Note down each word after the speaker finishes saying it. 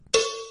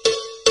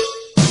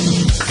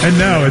And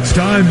now it's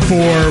time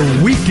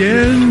for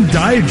Weekend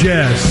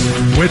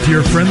Digest with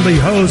your friendly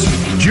host,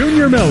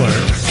 Junior Miller.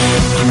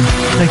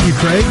 Thank you,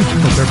 Craig.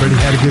 Hope everybody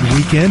had a good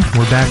weekend.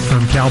 We're back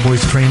from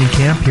Cowboys training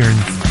camp here in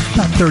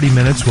about 30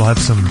 minutes. We'll have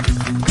some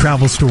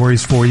travel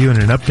stories for you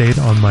and an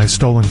update on my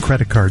stolen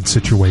credit card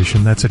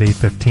situation. That's at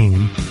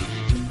 8:15.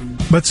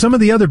 But some of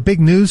the other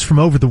big news from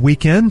over the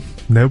weekend,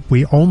 nope,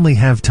 we only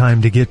have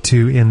time to get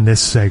to in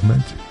this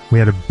segment. We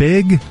had a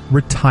big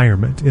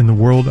retirement in the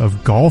world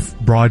of golf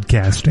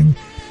broadcasting.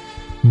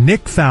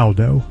 Nick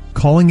Faldo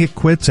calling it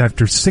quits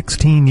after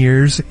 16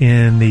 years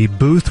in the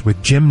booth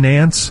with Jim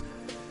Nance,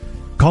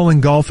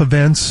 calling golf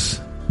events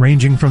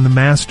ranging from the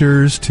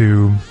Masters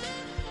to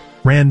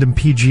random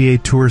PGA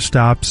Tour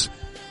stops.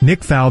 Nick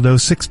Faldo,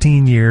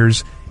 16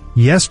 years.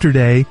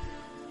 Yesterday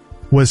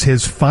was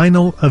his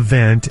final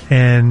event,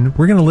 and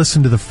we're going to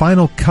listen to the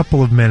final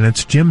couple of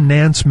minutes. Jim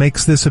Nance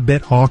makes this a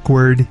bit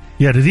awkward.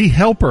 Yeah, did he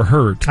help or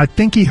hurt? I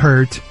think he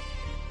hurt.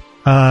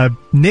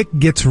 Nick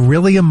gets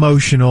really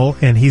emotional,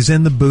 and he's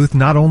in the booth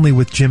not only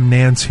with Jim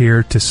Nance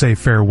here to say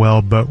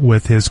farewell, but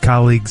with his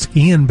colleagues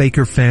Ian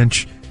Baker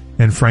Finch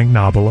and Frank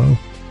Nobilo.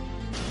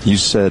 You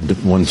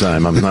said one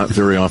time, I'm not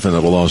very often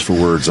at a loss for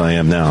words. I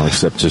am now,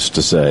 except just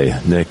to say,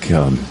 Nick,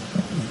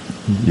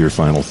 your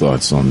final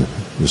thoughts on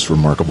this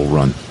remarkable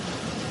run.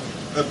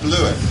 I blew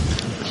it.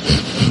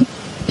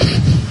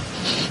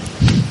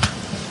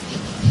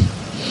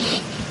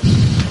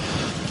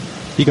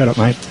 You got it,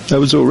 mate. That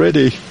was all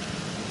ready.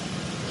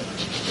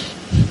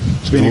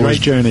 It's been a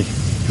great journey.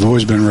 You've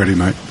always been ready,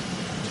 mate.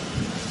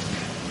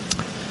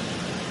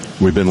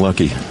 We've been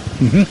lucky.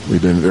 Mm-hmm.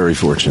 We've been very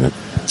fortunate.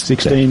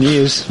 16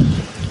 years.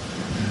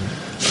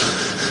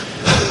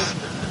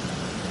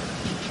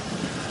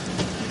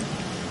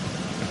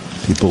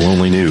 People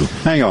only knew.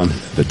 Hang on.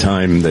 The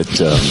time that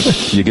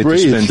you get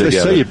breathe. to spend together.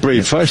 Let's say you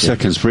breathe. 5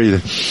 seconds,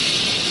 breathe.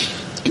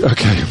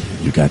 Okay.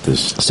 You got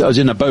this. So I was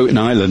in a boat in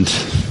Ireland,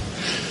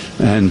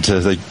 and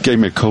they gave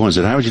me a call and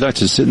said, how would you like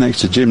to sit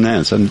next to Jim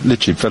Nance? And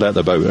literally fell out of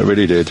the boat. I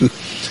really did.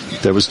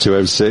 That was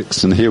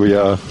 2:06, and here we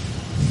are,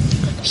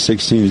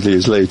 16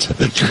 years later.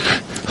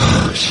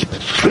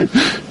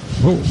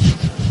 Whoa.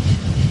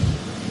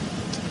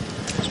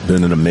 It's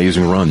been an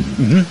amazing run.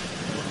 Mm-hmm.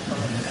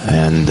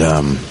 And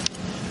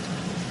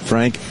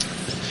Frank,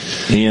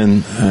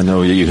 Ian, I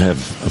know you have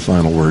a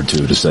final word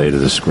to say to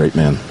this great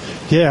man.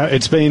 Yeah,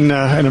 it's been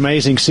an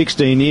amazing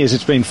 16 years.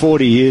 It's been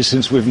 40 years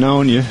since we've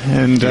known you,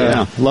 and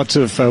lots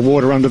of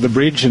water under the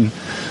bridge, and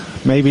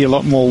maybe a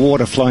lot more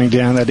water flowing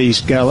down that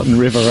East Gallatin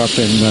River up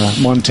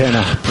in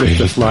Montana.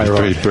 Breathe.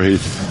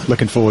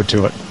 Looking forward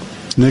to it.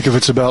 Nick, if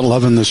it's about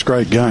loving this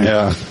great game.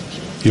 Yeah.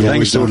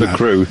 Thanks to the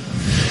crew.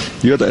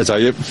 You're, as I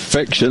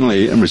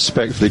affectionately and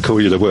respectfully call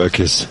you, the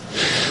workers.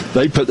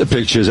 They put the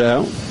pictures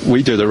out.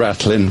 We do the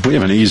rattling. We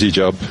have an easy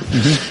job.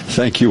 Mm-hmm.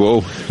 Thank you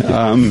all.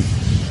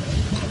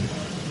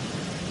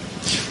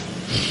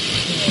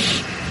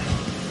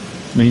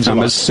 I'm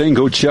a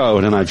single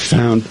child, and I've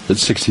found at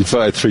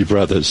 65 3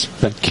 brothers.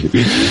 Thank you.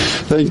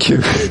 Thank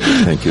you.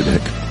 Thank you,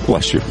 Nick.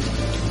 Bless you.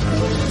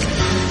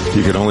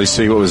 You could only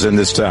see what was in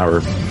this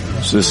tower.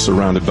 Just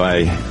surrounded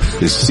by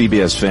his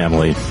CBS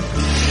family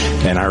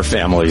and our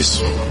families.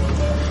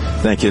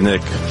 Thank you,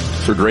 Nick,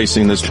 for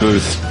gracing this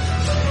booth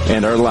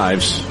and our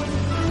lives.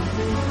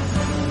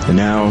 And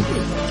now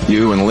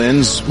you and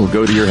Lynn's will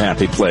go to your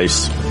happy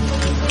place.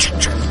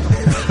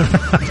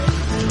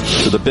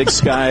 To the big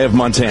sky of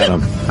Montana.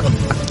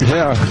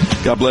 Yeah.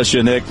 God bless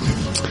you, Nick.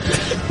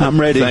 I'm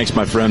ready. Thanks,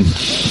 my friend.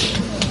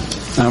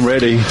 I'm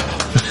ready.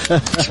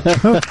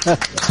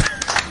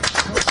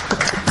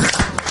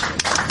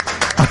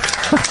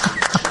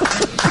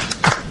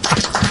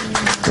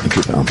 Thank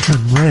you, Tom.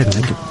 I'm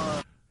ready.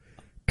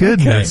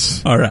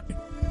 Goodness. Okay. All right.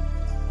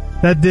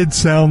 That did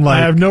sound like...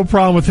 I have no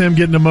problem with him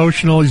getting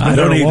emotional. He's been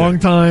there a long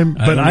time.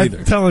 But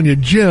I'm telling you,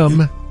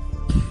 Jim...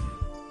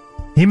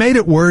 He made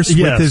it worse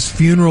with his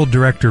funeral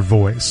director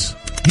voice.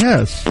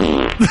 Yes.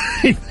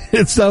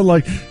 It sounded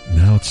like,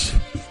 now it's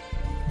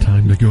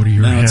time to go to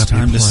your happy place. Now it's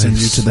time to send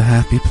you to the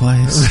happy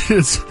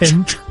place.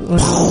 And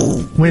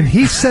when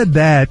he said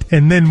that,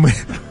 and then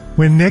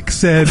when Nick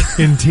said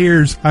in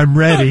tears, I'm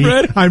ready,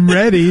 that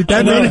made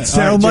it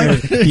sound like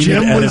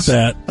Jim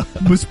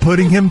was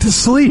putting him to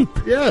sleep.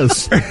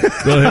 Yes.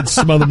 Go ahead,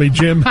 smother me,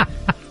 Jim.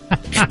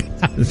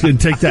 Let's go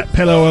take that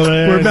pillow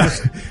over there.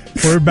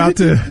 We're about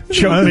to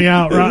choke me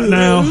out right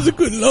now. It was a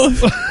good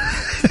life.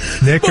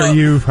 Nick, are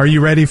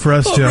you ready for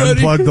us to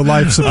unplug the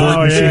life support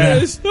machine?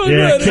 Yes,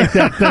 ready. Kick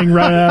that thing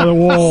right out of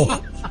the wall,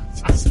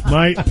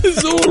 mate.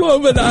 It's all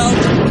over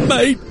now,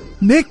 mate.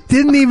 Nick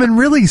didn't even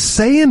really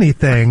say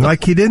anything.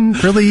 Like, he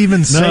didn't really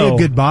even say a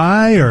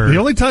goodbye. Or the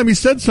only time he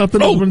said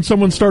something was when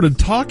someone started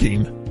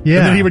talking. Yeah.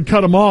 And then he would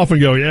cut him off and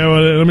go,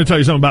 let me tell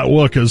you something about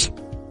workers.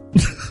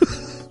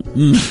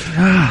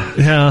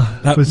 Yeah.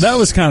 That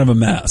was kind of a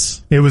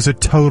mess. It was a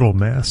total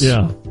mess.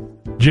 Yeah.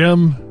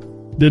 Jim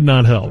did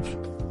not help.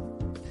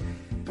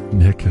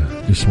 Nick,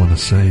 just want to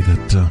say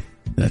that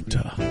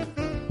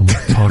I'm going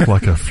to talk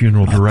like a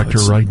funeral director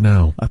right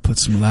now. I put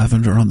some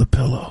lavender on the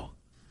pillow.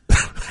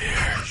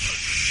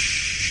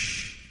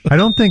 I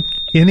don't think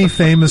any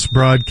famous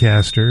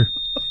broadcaster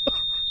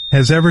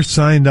has ever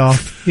signed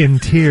off in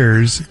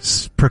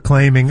tears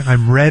proclaiming,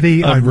 I'm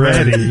ready, I'm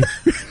ready.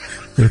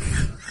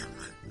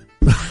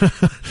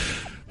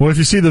 Well, if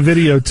you see the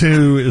video,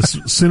 too, as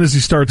soon as he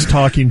starts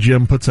talking,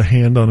 Jim puts a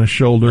hand on his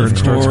shoulder and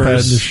starts patting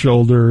his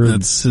shoulder.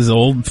 That's his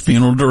old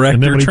funeral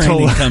director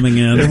training coming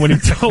in. And when he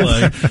told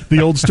the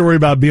old story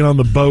about being on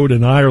the boat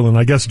in Ireland,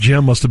 I guess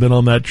Jim must have been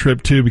on that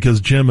trip, too, because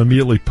Jim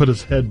immediately put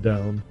his head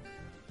down.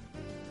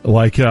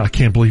 Like, I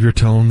can't believe you're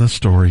telling this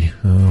story,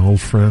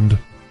 old friend.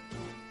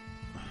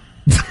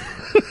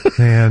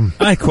 Man.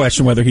 I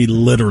question whether he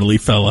literally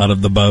fell out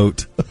of the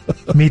boat.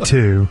 Me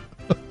too.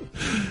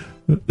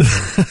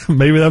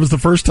 Maybe that was the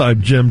first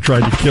time Jim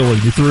tried to kill him.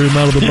 He threw him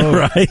out of the boat.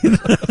 Right.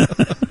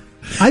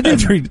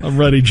 I'm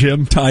ready,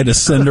 Jim. Tied a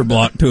cinder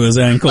block to his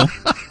ankle.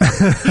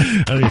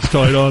 And he's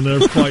tied on there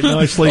quite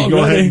nicely.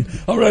 Go ahead.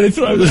 I'm ready to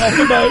throw it off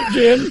the boat,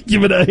 Jim.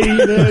 Give it a heave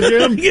there,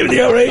 Jim. Give it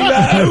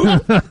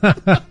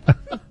a heave.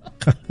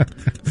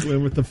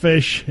 Swim with the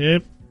fish.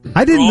 Yep.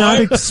 I did not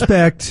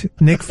expect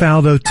Nick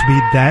Faldo to be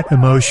that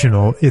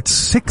emotional. It's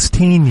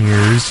 16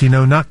 years,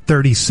 not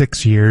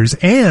 36 years,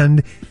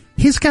 and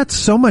he's got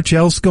so much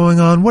else going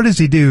on. What does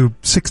he do?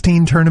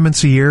 16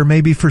 tournaments a year,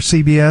 maybe, for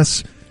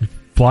CBS?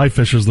 Fly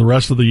fishes the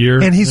rest of the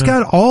year. And he's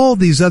got all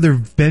these other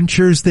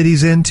ventures that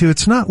he's into.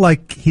 It's not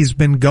like he's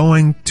been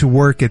going to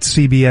work at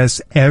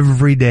CBS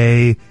every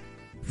day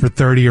for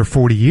 30 or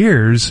 40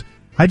 years.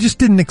 I just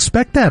didn't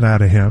expect that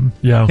out of him.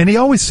 Yeah. And he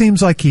always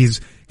seems like he's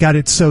got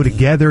it so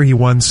together. He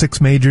won 6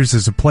 majors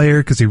as a player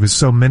because he was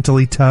so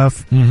mentally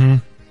tough.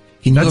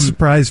 Mm-hmm. That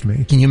surprised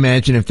me. Can you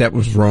imagine if that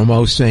was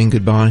Romo saying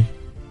goodbye?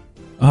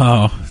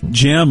 Oh,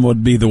 Jim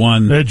would be the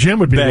one. Jim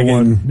would be the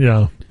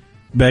one,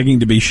 begging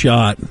to be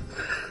shot.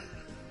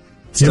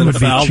 Jim would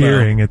be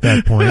cheering at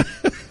that point.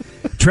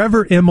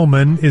 Trevor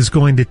Immelman is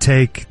going to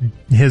take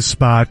his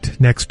spot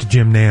next to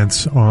Jim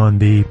Nance on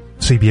the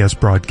CBS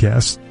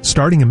broadcast,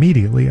 starting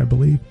immediately, I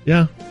believe.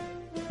 Yeah,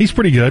 he's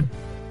pretty good.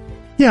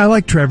 Yeah, I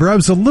like Trevor. I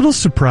was a little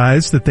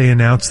surprised that they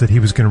announced that he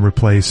was going to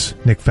replace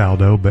Nick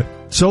Faldo, but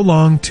so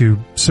long to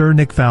Sir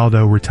Nick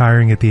Faldo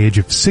retiring at the age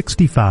of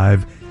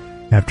 65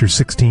 after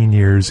 16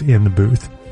 years in the booth.